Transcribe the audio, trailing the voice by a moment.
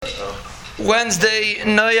Wednesday,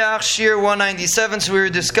 Noyach Shir 197. So we were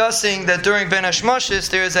discussing that during Ben Hashmashis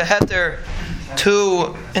there is a heter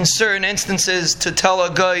to, in certain instances, to tell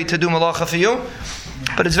a guy to do malacha for you.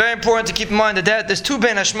 But it's very important to keep in mind that there's two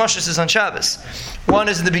Ben Hashmashis on Shabbos. One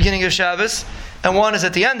is at the beginning of Shabbos, and one is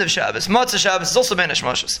at the end of Shabbos. Matzah Shabbos is also Ben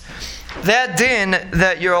Hashmashis. That din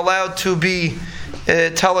that you're allowed to be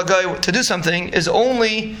tell a guy to do something is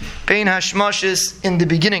only Ben Hashmashis in the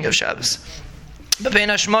beginning of Shabbos. But Ben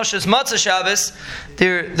Hashmashis Matzah Shabbos,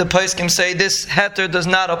 the poskim say this heter does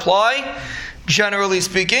not apply, generally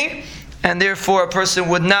speaking, and therefore a person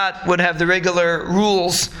would have the regular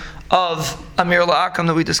rules of Amir La'akam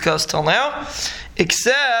that we discussed till now,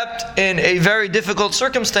 except in a very difficult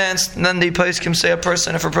circumstance. Then the poskim say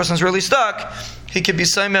if a person's really stuck, he could be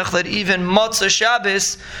saimech that even Matzah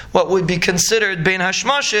Shabbos, what would be considered Ben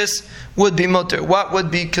Hashmashis, would be mutter. What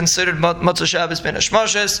would be considered Matzah Shabbos Ben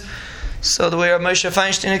Hashmashis? So the way Rav Moshe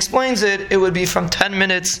Feinstein explains it, it would be from 10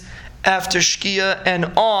 minutes after Shkia and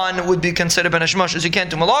on would be considered Ben Hashmashis. You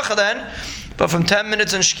can't do Malacha then, but from 10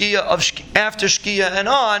 minutes in Shkia after Shkia and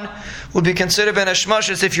on would be considered Ben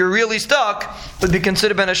Hashmashis. If you're really stuck, would be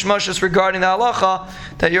considered Ben Hashmashis regarding the halacha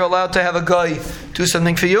that you're allowed to have a guy do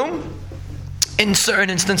something for you. In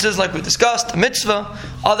certain instances, like we discussed, a mitzvah,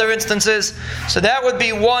 other instances. So that would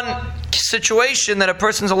be one situation that a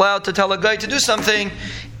person's allowed to tell a guy to do something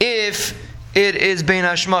if it is Ben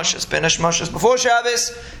Hashmashis. Ben Hashmashis before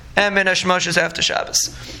Shabbos and Ben Hashmashis after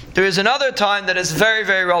Shabbos. There is another time that is very,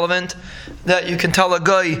 very relevant that you can tell a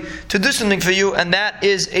guy to do something for you, and that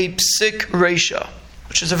is a psik reisha,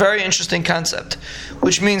 which is a very interesting concept.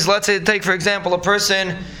 Which means, let's say, take for example, a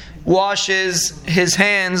person washes his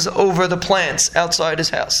hands over the plants outside his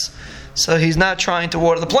house. So he's not trying to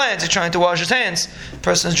water the plants, he's trying to wash his hands. The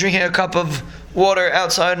person's drinking a cup of water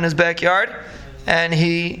outside in his backyard, and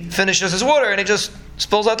he finishes his water and he just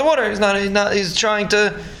spills out the water. He's trying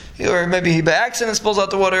to, or maybe he by accident spills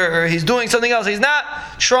out the water, or he's doing something else. He's not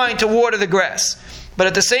trying to water the grass. But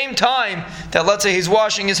at the same time that, let's say, he's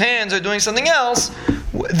washing his hands or doing something else,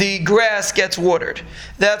 the grass gets watered.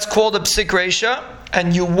 That's called a psik reisha,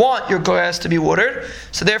 and you want your grass to be watered.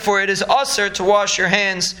 So therefore it is asur to wash your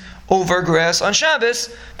hands over grass on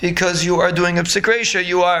Shabbos, because you are doing a psik reisha,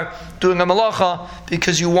 you are doing a malacha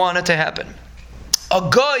because you want it to happen. A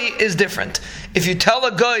guy is different. If you tell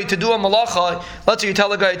a guy to do a malacha, let's say you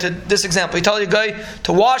tell a guy you tell a guy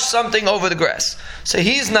to wash something over the grass. So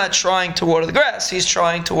he's not trying to water the grass, he's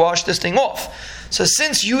trying to wash this thing off. So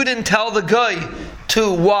since you didn't tell the guy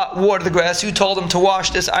to water the grass, you told him to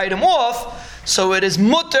wash this item off, so it is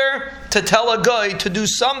mutter to tell a guy to do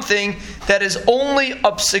something that is only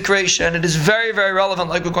a psik reisha, and it is very, very relevant,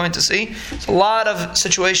 like we're going to see. There's a lot of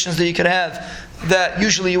situations that you could have that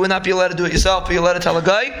usually you would not be allowed to do it yourself, but you're allowed to tell a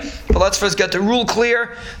guy. But let's first get the rule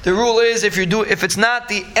clear. The rule is if it's not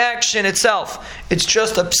the action itself, it's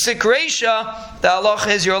just a psik reisha, the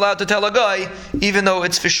halacha is you're allowed to tell a guy, even though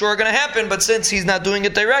it's for sure going to happen, but since he's not doing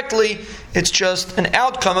it directly, it's just an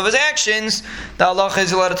outcome of his actions, the halacha is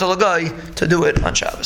you're allowed to tell a guy to do it on Shabbos.